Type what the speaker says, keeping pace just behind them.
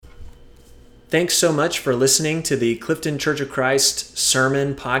Thanks so much for listening to the Clifton Church of Christ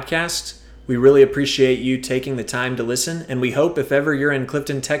Sermon Podcast. We really appreciate you taking the time to listen, and we hope if ever you're in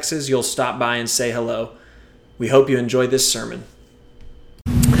Clifton, Texas, you'll stop by and say hello. We hope you enjoy this sermon.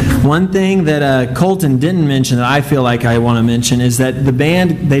 One thing that Colton didn't mention that I feel like I want to mention is that the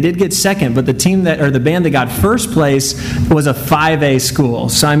band, they did get second, but the band that got first place was a 5A school.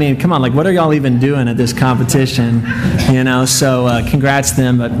 So, I mean, come on, like, what are y'all even doing at this competition? So congrats to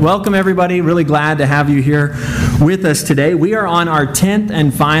them. But welcome, everybody. Really glad to have you here with us today. We are on our 10th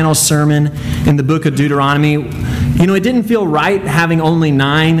and final sermon in the book of Deuteronomy. It didn't feel right having only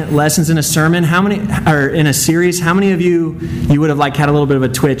 9 lessons in a sermon. In a series? How many of you would have had a little bit of a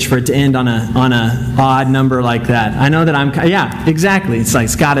twitch for it to end on a odd number like that? I know that yeah, exactly.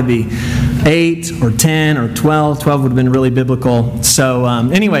 It's got to be 8 or 10 or 12. 12 would have been really biblical. So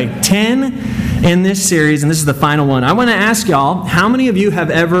anyway, 10 in this series, and this is the final one. I want to ask y'all, how many of you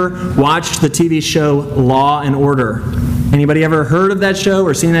have ever watched the TV show Law and Order? Anybody ever heard of that show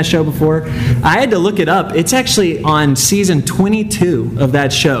or seen that show before? I had to look it up. It's actually on season 22 of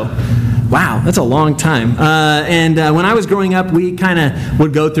that show. Wow, that's a long time. And when I was growing up, we kind of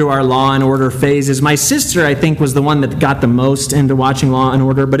would go through our Law and Order phases. My sister, I think, was the one that got the most into watching Law and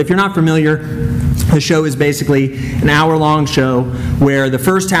Order. But if you're not familiar, the show is basically an hour-long show where the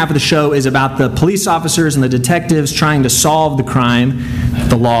first half of the show is about the police officers and the detectives trying to solve the crime,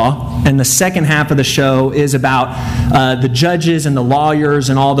 the law. And the second half of the show is about the judges and the lawyers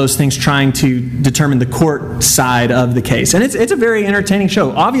and all those things trying to determine the court side of the case. And it's a very entertaining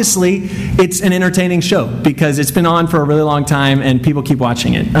show. Obviously, it's an entertaining show because it's been on for a really long time and people keep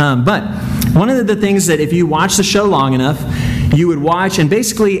watching it. But one of the things that if you watch the show long enough, you would watch, and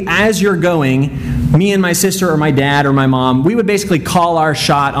basically as you're going, me and my sister or my dad or my mom, we would basically call our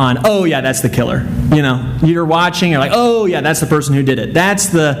shot on, oh yeah, that's the killer. You're watching, you're like, oh yeah, that's the person who did it.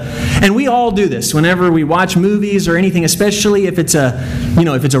 And we all do this whenever we watch movies or anything, especially if it's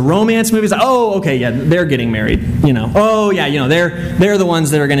a romance movie. It's like, oh, okay, yeah, they're getting married. Oh yeah, they're the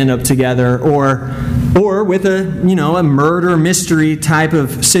ones that are going to end up together, or with a murder mystery type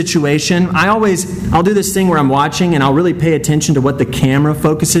of situation. I'll do this thing where I'm watching and I'll really pay attention to what the camera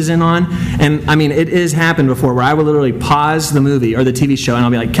focuses in on. And I mean, it has happened before where I will literally pause the movie or the TV show and I'll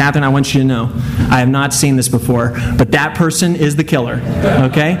be like, Catherine, I want you to know, I have not seen this before, but that person is the killer,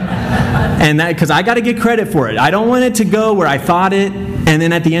 okay? And that, because I got to get credit for it. I don't want it to go where I thought it, and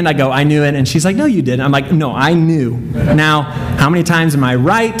then at the end I go, I knew it, and she's like, no, you didn't. I'm like, no, I knew. Now, how many times am I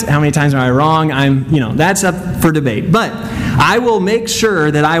right? How many times am I wrong? That's up for debate. But I will make sure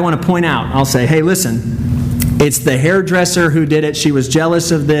that I want to point out, I'll say, hey, listen, it's the hairdresser who did it. She was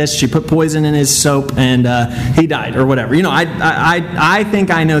jealous of this. She put poison in his soap, and he died, or whatever. I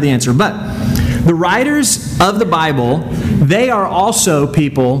think I know the answer. But the writers of the Bible, they are also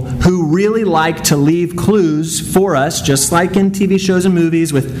people who really like to leave clues for us, just like in TV shows and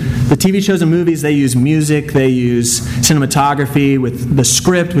movies. With the TV shows and movies, they use music, they use cinematography, with the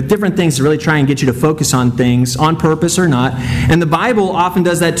script, with different things to really try and get you to focus on things, on purpose or not. And the Bible often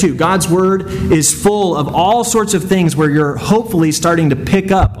does that too. God's Word is full of all sorts of things where you're hopefully starting to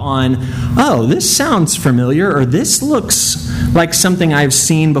pick up on, oh, this sounds familiar, or this looks like something I've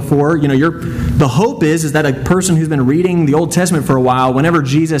seen before. The hope is that a person who's been reading the Old Testament for a while, whenever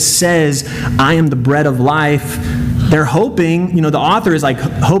Jesus says, I am the bread of life, they're hoping, the author is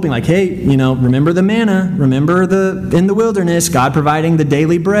hoping hey, remember the manna, remember in the wilderness, God providing the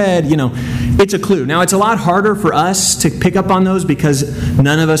daily bread, it's a clue. Now, it's a lot harder for us to pick up on those because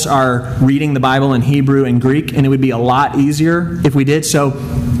none of us are reading the Bible in Hebrew and Greek, and it would be a lot easier if we did. So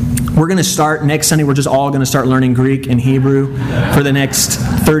we're going to start next Sunday. We're just all going to start learning Greek and Hebrew for the next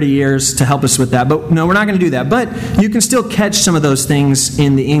 30 years to help us with that. But no, we're not going to do that. But you can still catch some of those things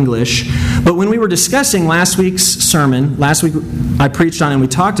in the English. But when we were discussing last week's sermon, last week I preached on and we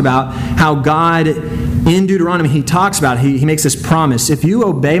talked about how God in Deuteronomy, he talks about, he makes this promise. If you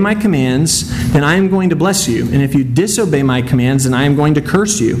obey my commands, then I am going to bless you. And if you disobey my commands, then I am going to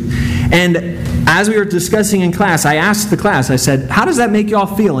curse you. And as we were discussing in class, I asked the class, I said, how does that make you all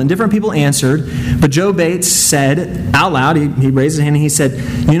feel? And different people answered, but Joe Bates said out loud, he raised his hand and he said,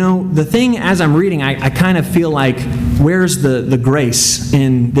 the thing as I'm reading, I kind of feel like, where's the grace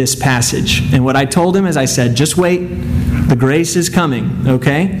in this passage? And what I told him is I said, just wait, the grace is coming,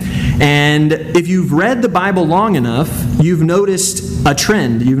 okay? And if you've read the Bible long enough, you've noticed a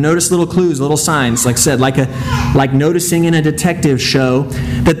trend. You've noticed little clues, little signs, like I said, like noticing in a detective show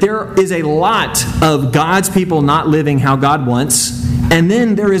that there is a lot of God's people not living how God wants, and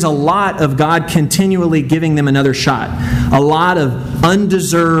then there is a lot of God continually giving them another shot. A lot of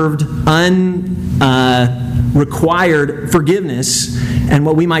undeserved, required forgiveness and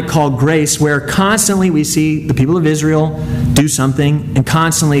what we might call grace, where constantly we see the people of Israel do something, and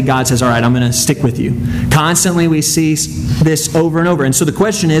constantly God says, all right, I'm going to stick with you. Constantly we see this over and over. And so the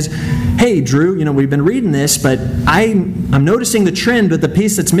question is, hey, Drew, we've been reading this, but I'm noticing the trend, but the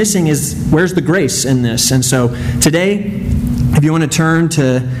piece that's missing is, where's the grace in this? And so today, if you want to turn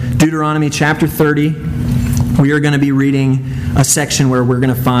to Deuteronomy chapter 30, we are going to be reading a section where we're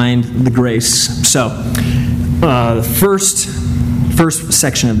going to find the grace. So, the first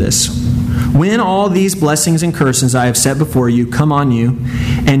section of this. When all these blessings and curses I have set before you come on you,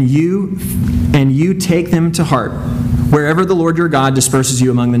 and you take them to heart, wherever the Lord your God disperses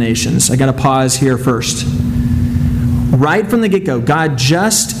you among the nations. I got to pause here first. Right from the get-go, God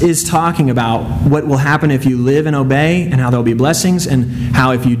just is talking about what will happen if you live and obey, and how there'll be blessings, and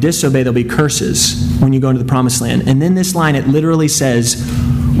how if you disobey, there'll be curses when you go into the promised land. And then this line, it literally says,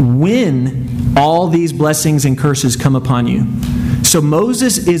 when all these blessings and curses come upon you. So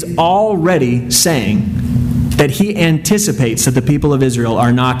Moses is already saying that he anticipates that the people of Israel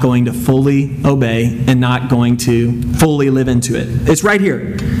are not going to fully obey and not going to fully live into it. It's right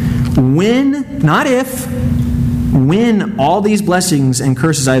here. When, not if, when all these blessings and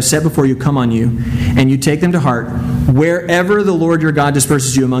curses I have set before you come on you, and you take them to heart, wherever the Lord your God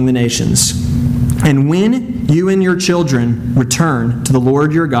disperses you among the nations, and when you and your children return to the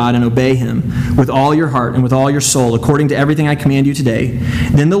Lord your God and obey Him with all your heart and with all your soul, according to everything I command you today,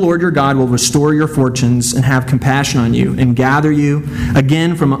 then the Lord your God will restore your fortunes and have compassion on you and gather you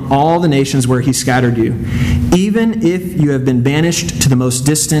again from all the nations where He scattered you. Even if you have been banished to the most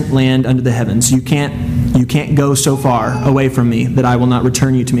distant land under the heavens, you can't go so far away from me that I will not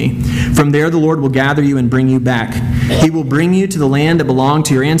return you to me. From there the Lord will gather you and bring you back. He will bring you to the land that belonged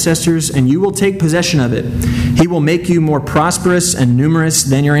to your ancestors, and you will take possession of it. He will make you more prosperous and numerous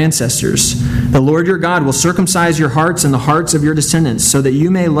than your ancestors. The Lord your God will circumcise your hearts and the hearts of your descendants, so that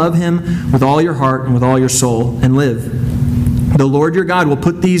you may love Him with all your heart and with all your soul and live. The Lord your God will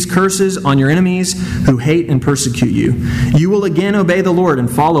put these curses on your enemies who hate and persecute you. You will again obey the Lord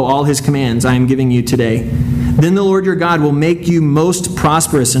and follow all His commands I am giving you today. Then the Lord your God will make you most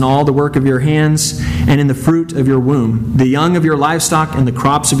prosperous in all the work of your hands and in the fruit of your womb, the young of your livestock and the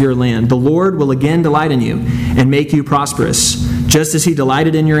crops of your land. The Lord will again delight in you and make you prosperous, just as He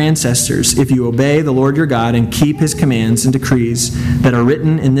delighted in your ancestors, if you obey the Lord your God and keep His commands and decrees that are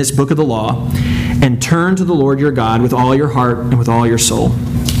written in this book of the law, and turn to the Lord your God with all your heart and with all your soul.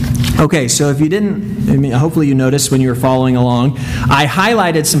 Okay, so if you didn't, hopefully you noticed when you were following along, I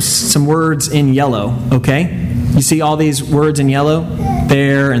highlighted some words in yellow, okay? You see all these words in yellow?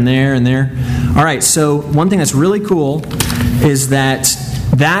 There and there and there. All right, so one thing that's really cool is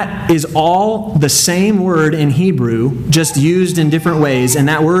that is all the same word in Hebrew, just used in different ways. And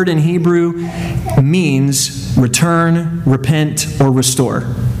that word in Hebrew means return, repent, or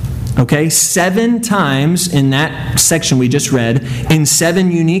restore. Okay, 7 times in that section we just read, in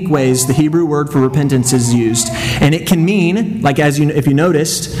 7 unique ways, the Hebrew word for repentance is used. And it can mean, like if you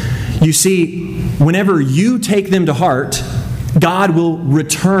noticed, you see, whenever you take them to heart, God will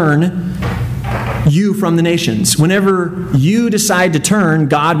return you from the nations. Whenever you decide to turn,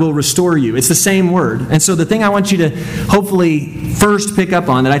 God will restore you. It's the same word. And so the thing I want you to hopefully first pick up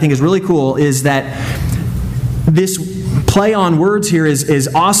on that I think is really cool is that this play on words here is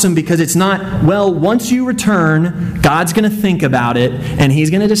awesome, because it's not, well, once you return, God's going to think about it and He's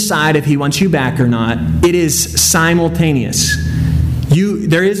going to decide if He wants you back or not. It is simultaneous.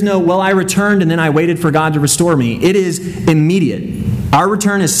 There is no, well, I returned and then I waited for God to restore me. It is immediate. Our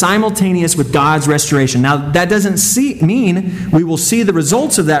return is simultaneous with God's restoration. Now, that doesn't mean we will see the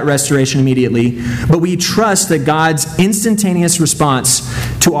results of that restoration immediately, but we trust that God's instantaneous response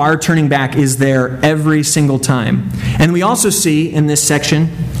to our turning back is there every single time. And we also see in this section,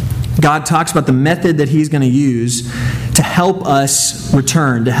 God talks about the method that He's going to use to help us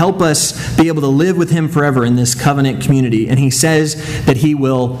return, to help us be able to live with Him forever in this covenant community. And He says that He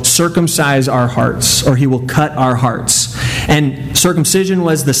will circumcise our hearts, or He will cut our hearts. And circumcision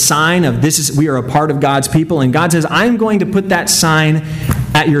was the sign of we are a part of God's people. And God says, I'm going to put that sign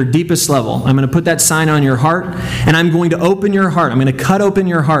at your deepest level. I'm going to put that sign on your heart, and I'm going to open your heart. I'm going to cut open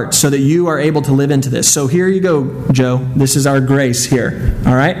your heart so that you are able to live into this. So here you go, Joe. This is our grace here.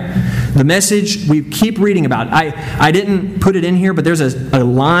 All right? The message we keep reading about. I didn't put it in here, but there's a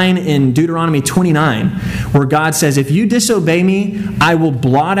line in Deuteronomy 29 where God says, if you disobey me, I will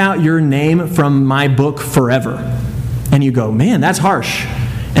blot out your name from my book forever. And you go, man, that's harsh.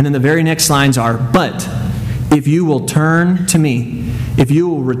 And then the very next lines are, but if you will turn to me If you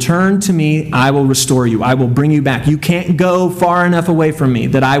will return to me, I will restore you. I will bring you back. You can't go far enough away from me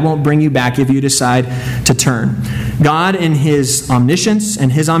that I won't bring you back if you decide to turn. God, in his omniscience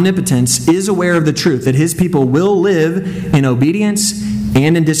and his omnipotence, is aware of the truth that his people will live in obedience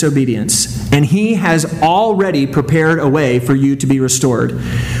and in disobedience. And he has already prepared a way for you to be restored.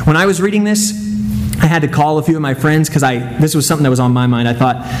 When I was reading this, I had to call a few of my friends because this was something that was on my mind. I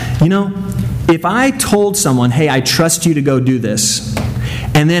thought, if I told someone, hey, I trust you to go do this,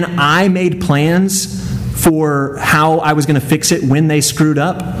 and then I made plans for how I was going to fix it when they screwed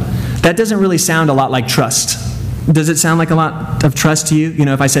up, that doesn't really sound a lot like trust. Does it sound like a lot of trust to you?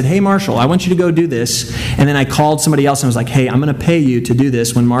 If I said, hey, Marshall, I want you to go do this, and then I called somebody else and was like, hey, I'm going to pay you to do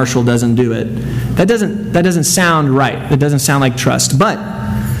this when Marshall doesn't do it. That doesn't sound right. It doesn't sound like trust. But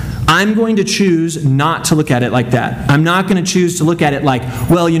I'm going to choose not to look at it like that. I'm not going to choose to look at it like,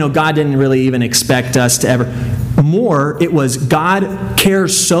 well, God didn't really even expect us to ever. More, it was God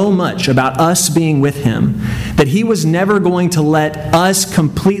cares so much about us being with him that he was never going to let us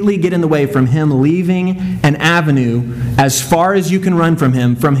completely get in the way from him leaving an avenue as far as you can run from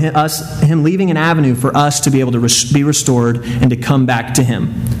him leaving an avenue for us to be able to be restored and to come back to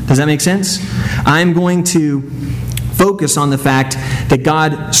him. Does that make sense? I'm going to focus on the fact that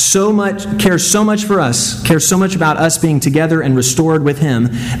God cares so much for us, cares so much about us being together and restored with him,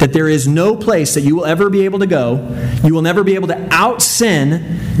 that there is no place that you will ever be able to go. You will never be able to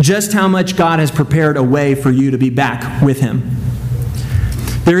out-sin just how much God has prepared a way for you to be back with him.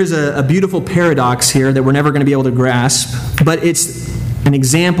 There is a beautiful paradox here that we're never going to be able to grasp, but it's an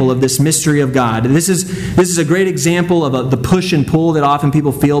example of this mystery of God. This is a great example of the push and pull that often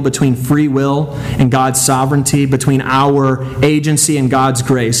people feel between free will and God's sovereignty, between our agency and God's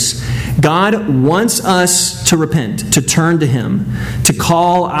grace. God wants us to repent, to turn to him, to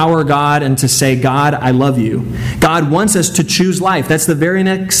call our God and to say, God, I love you. God wants us to choose life. That's the very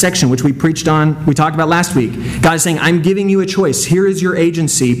next section which we talked about last week. God is saying, I'm giving you a choice. Here is your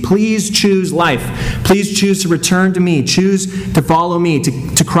agency. Please choose life. Please choose to return to me. Choose to follow me.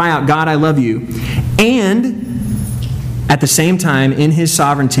 To cry out, God, I love you. And at the same time, in his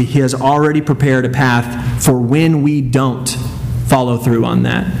sovereignty, he has already prepared a path for when we don't follow through on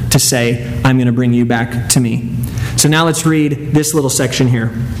that, to say, I'm going to bring you back to me. So now let's read this little section here.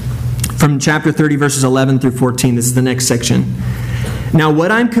 From chapter 30, verses 11 through 14. This is the next section. Now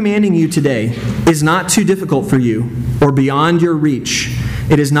what I'm commanding you today is not too difficult for you or beyond your reach.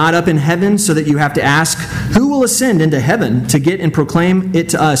 It is not up in heaven so that you have to ask, who will ascend into heaven to get and proclaim it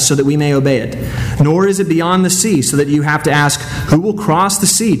to us so that we may obey it? Nor is it beyond the sea so that you have to ask, who will cross the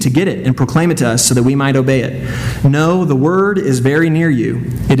sea to get it and proclaim it to us so that we might obey it? No, the word is very near you.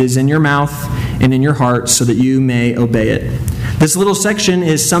 It is in your mouth and in your heart so that you may obey it. This little section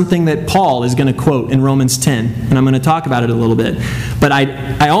is something that Paul is going to quote in Romans 10, and I'm going to talk about it a little bit. But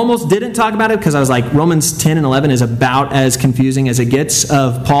I almost didn't talk about it because I was like, Romans 10 and 11 is about as confusing as it gets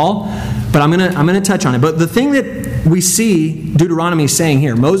of Paul. But I'm going to touch on it. But the thing that we see Deuteronomy saying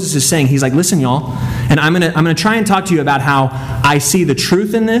here, Moses is saying, he's like, listen, y'all, and I'm going to try and talk to you about how I see the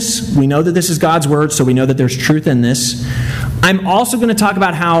truth in this. We know that this is God's word, so we know that there's truth in this. I'm also going to talk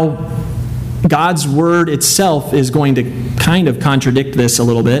about how God's word itself is going to kind of contradict this a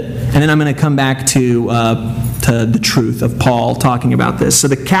little bit. And then I'm going to come back to the truth of Paul talking about this. So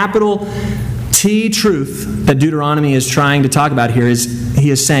the capital T truth that Deuteronomy is trying to talk about here is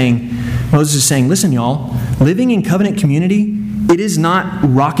Moses is saying, listen, y'all, living in covenant community, it is not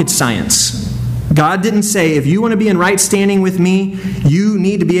rocket science. God didn't say, if you want to be in right standing with me, you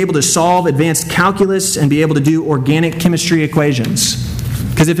need to be able to solve advanced calculus and be able to do organic chemistry equations.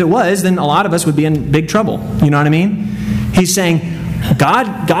 Because if it was, then a lot of us would be in big trouble. You know what I mean? He's saying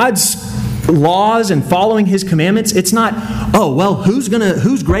God's laws and following his commandments, it's not, oh, well,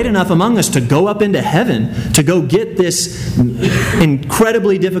 who's great enough among us to go up into heaven to go get this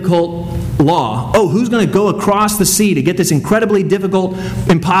incredibly difficult law? Oh, who's going to go across the sea to get this incredibly difficult,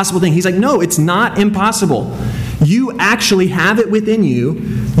 impossible thing? He's like, no, it's not impossible. You actually have it within you.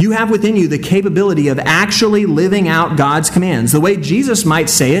 You have within you the capability of actually living out God's commands. The way Jesus might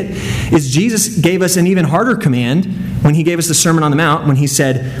say it is Jesus gave us an even harder command when he gave us the Sermon on the Mount, when he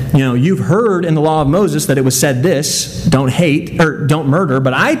said, you've heard in the law of Moses that it was said this, don't hate, or don't murder,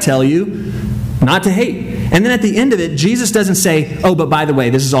 but I tell you not to hate. And then at the end of it, Jesus doesn't say, oh, but by the way,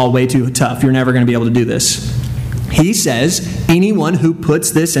 this is all way too tough. You're never going to be able to do this. He says, anyone who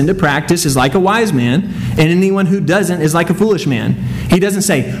puts this into practice is like a wise man, and anyone who doesn't is like a foolish man. He doesn't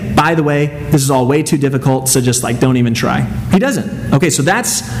say, by the way, this is all way too difficult, so just don't even try. He doesn't. Okay, so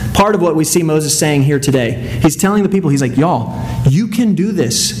that's part of what we see Moses saying here today. He's telling the people, he's like, y'all, you can do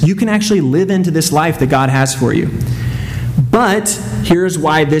this. You can actually live into this life that God has for you. But here's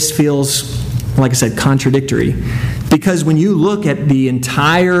why this feels, like I said, contradictory. Because when you look at the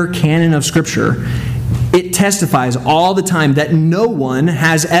entire canon of Scripture, it testifies all the time that no one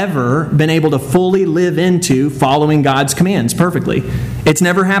has ever been able to fully live into following God's commands perfectly. It's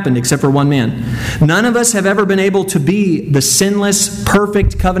never happened except for one man. None of us have ever been able to be the sinless,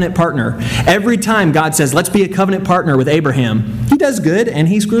 perfect covenant partner. Every time God says, let's be a covenant partner with Abraham, he does good and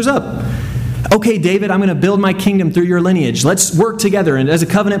he screws up. Okay, David, I'm going to build my kingdom through your lineage. Let's work together and as a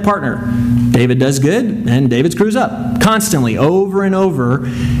covenant partner. David does good, and David screws up. Constantly, over and over,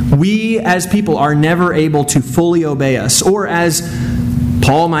 we as people are never able to fully obey us. Or as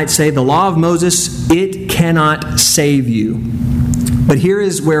Paul might say, the law of Moses, it cannot save you. But here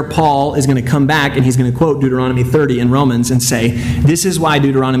is where Paul is going to come back, and he's going to quote Deuteronomy 30 in Romans and say, this is why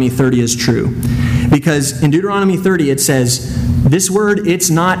Deuteronomy 30 is true. Because in Deuteronomy 30 it says, this word, it's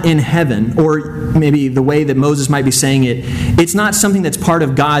not in heaven, or maybe the way that Moses might be saying it, it's not something that's part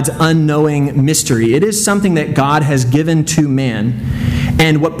of God's unknowing mystery. It is something that God has given to man.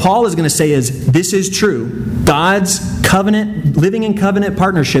 And what Paul is going to say is, this is true. God's covenant, living in covenant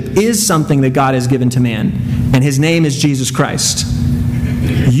partnership is something that God has given to man. And his name is Jesus Christ.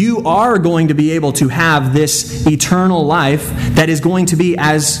 You are going to be able to have this eternal life that is going to be,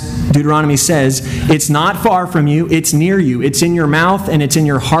 as Deuteronomy says, it's not far from you, it's near you, it's in your mouth and it's in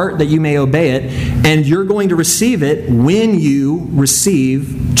your heart that you may obey it, and you're going to receive it when you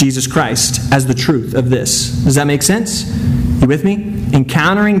receive Jesus Christ as the truth of this. Does that make sense? You with me?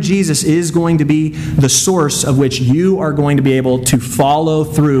 Encountering Jesus is going to be the source of which you are going to be able to follow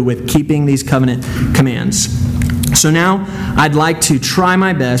through with keeping these covenant commands. So now I'd like to try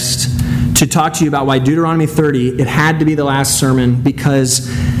my best to talk to you about why Deuteronomy 30, it had to be the last sermon, because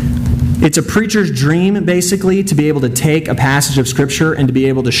it's a preacher's dream, basically, to be able to take a passage of Scripture and to be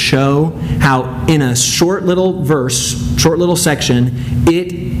able to show how in a short little verse, short little section,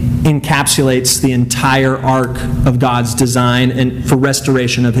 it encapsulates the entire arc of God's design and for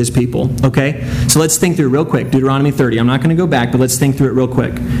restoration of his people. Okay? So let's think through real quick. Deuteronomy 30. I'm not going to go back, but let's think through it real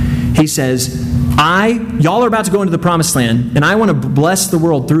quick. He says, y'all are about to go into the promised land, and I want to bless the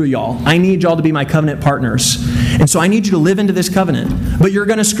world through y'all. I need y'all to be my covenant partners. And so I need you to live into this covenant. But you're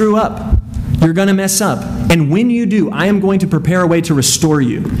going to screw up. You're going to mess up. And when you do, I am going to prepare a way to restore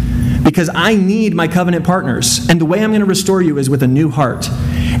you. Because I need my covenant partners. And the way I'm going to restore you is with a new heart.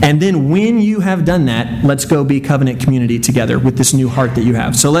 And then when you have done that, let's go be covenant community together with this new heart that you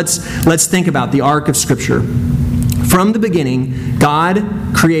have. So let's think about the arc of Scripture. From the beginning, God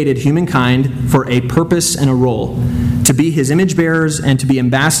created humankind for a purpose and a role, to be his image bearers and to be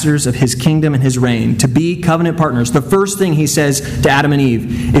ambassadors of his kingdom and his reign, to be covenant partners. The first thing he says to Adam and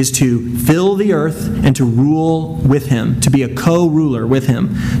Eve is to fill the earth and to rule with him, to be a co-ruler with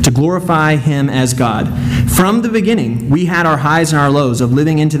him, to glorify him as God. From the beginning, we had our highs and our lows of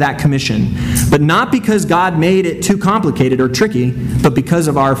living into that commission, but not because God made it too complicated or tricky, but because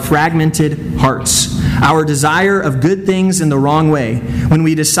of our fragmented hearts, our desire of good things in the wrong way, when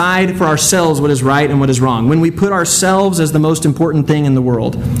we decide for ourselves what is right and what is wrong, when we put ourselves as the most important thing in the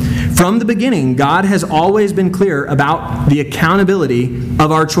world. From the beginning, God has always been clear about the accountability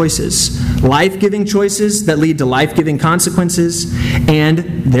of our choices. Life-giving choices that lead to life-giving consequences, and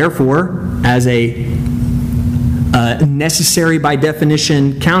therefore, as a necessary by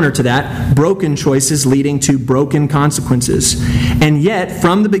definition counter to that, broken choices leading to broken consequences. And yet,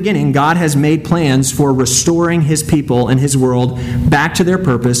 from the beginning, God has made plans for restoring his people and his world back to their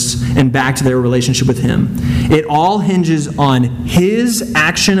purpose and back to their relationship with him. It all hinges on his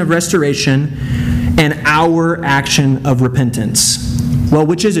action of restoration and our action of repentance. Well,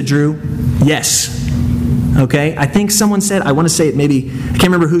 which is it, Drew? Yes. Okay? I think someone said, I want to say it maybe, I can't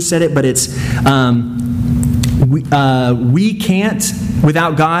remember who said it, but it's we can't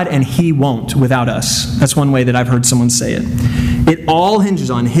without God, and he won't without us. That's one way that I've heard someone say it. It all hinges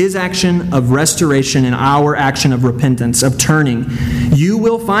on his action of restoration and our action of repentance, of turning. You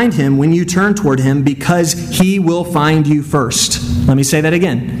will find him when you turn toward him, because he will find you first. Let me say that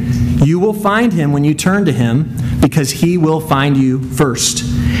again. You will find him when you turn to him, because he will find you first.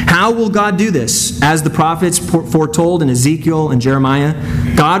 How will God do this? As the prophets foretold in Ezekiel and Jeremiah,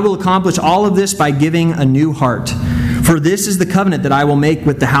 God will accomplish all of this by giving a new heart. For this is the covenant that I will make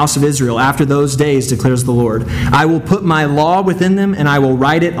with the house of Israel after those days, declares the Lord. I will put my law within them, and I will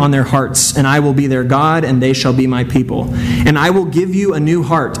write it on their hearts, and I will be their God, and they shall be my people. And I will give you a new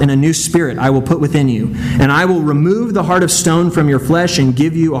heart, and a new spirit I will put within you. And I will remove the heart of stone from your flesh, and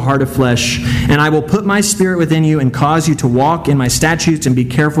give you a heart of flesh. And I will put my spirit within you, and cause you to walk in my statutes, and be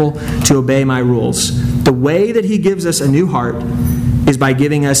careful to obey my rules. The way that he gives us a new heart is by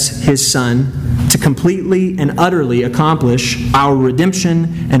giving us his Son, to completely and utterly accomplish our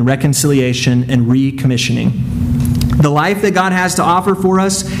redemption and reconciliation and recommissioning. The life that God has to offer for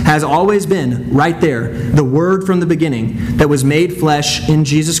us has always been right there, the Word from the beginning that was made flesh in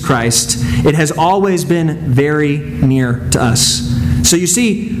Jesus Christ. It has always been very near to us. So you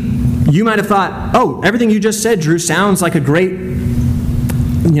see, you might have thought, oh, everything you just said, Drew, sounds like a great,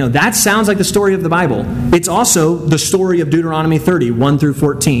 that sounds like the story of the Bible. It's also the story of Deuteronomy 30, 1 through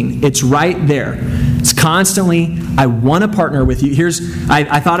 14. It's right there. It's constantly, I want to partner with you.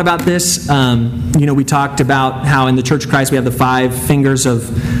 I thought about this. We talked about how in the Church of Christ we have the 5 fingers of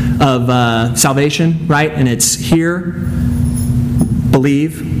salvation, right? And it's hear,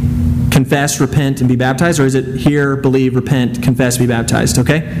 believe, confess, repent, and be baptized? Or is it hear, believe, repent, confess, be baptized?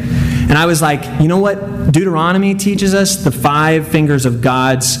 Okay? And I was like, you know what? Deuteronomy teaches us the 5 fingers of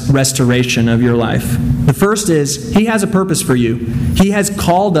God's restoration of your life. The first is, He has a purpose for you. He has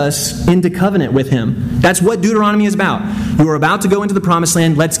called us into covenant with Him. That's what Deuteronomy is about. You are about to go into the promised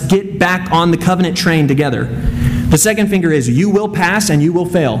land. Let's get back on the covenant train together. The second finger is, you will pass and you will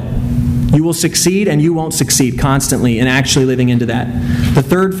fail. You will succeed and you won't succeed constantly in actually living into that. The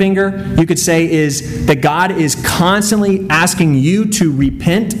third finger, you could say, is that God is constantly asking you to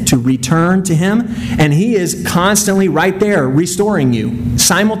repent, to return to Him, and He is constantly right there restoring you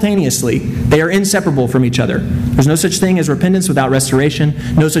simultaneously. They are inseparable from each other. There's no such thing as repentance without restoration,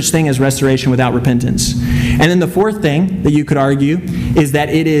 no such thing as restoration without repentance. And then the fourth thing that you could argue is that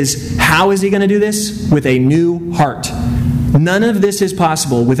it is, how is He going to do this? With a new heart. None of this is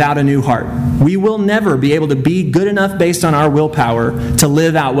possible without a new heart. We will never be able to be good enough based on our willpower to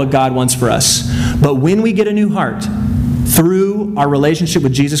live out what God wants for us. But when we get a new heart, through our relationship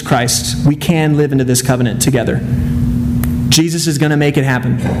with Jesus Christ, we can live into this covenant together. Jesus is going to make it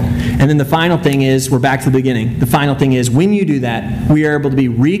happen. And then the final thing is, we're back to the beginning. The final thing is, when you do that, we are able to be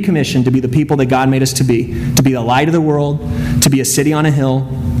recommissioned to be the people that God made us to be the light of the world, to be a city on a hill,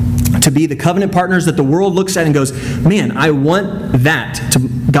 to be the covenant partners that the world looks at and goes, man, I want that.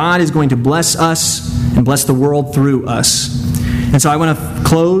 God is going to bless us and bless the world through us. And so I want to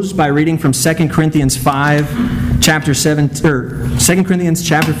close by reading from 2 Corinthians 5, chapter 2 Corinthians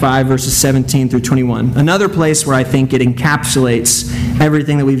chapter 5, verses 17 through 21. Another place where I think it encapsulates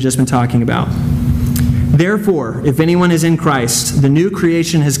everything that we've just been talking about. Therefore, if anyone is in Christ, the new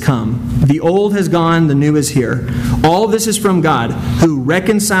creation has come. The old has gone, the new is here. All this is from God, who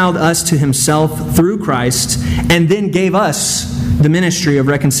reconciled us to Himself through Christ, and then gave us the ministry of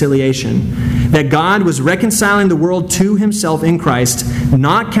reconciliation. That God was reconciling the world to Himself in Christ,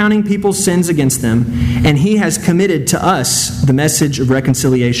 not counting people's sins against them, and He has committed to us the message of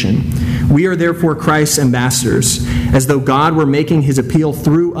reconciliation. We are therefore Christ's ambassadors, as though God were making His appeal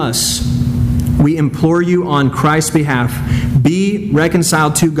through us. We implore you on Christ's behalf, be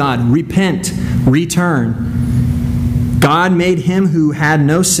reconciled to God, repent, return. God made Him who had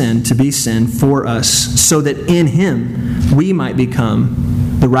no sin to be sin for us, so that in Him we might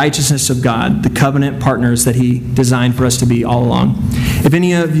become the righteousness of God, the covenant partners that He designed for us to be all along. If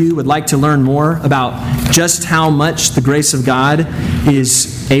any of you would like to learn more about just how much the grace of God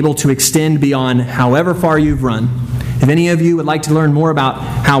is able to extend beyond however far you've run, if any of you would like to learn more about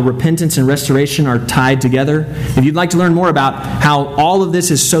how repentance and restoration are tied together, if you'd like to learn more about how all of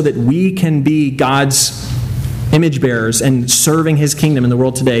this is so that we can be God's image bearers and serving His kingdom in the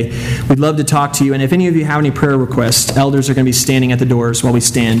world today, we'd love to talk to you. And if any of you have any prayer requests, elders are going to be standing at the doors while we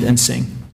stand and sing.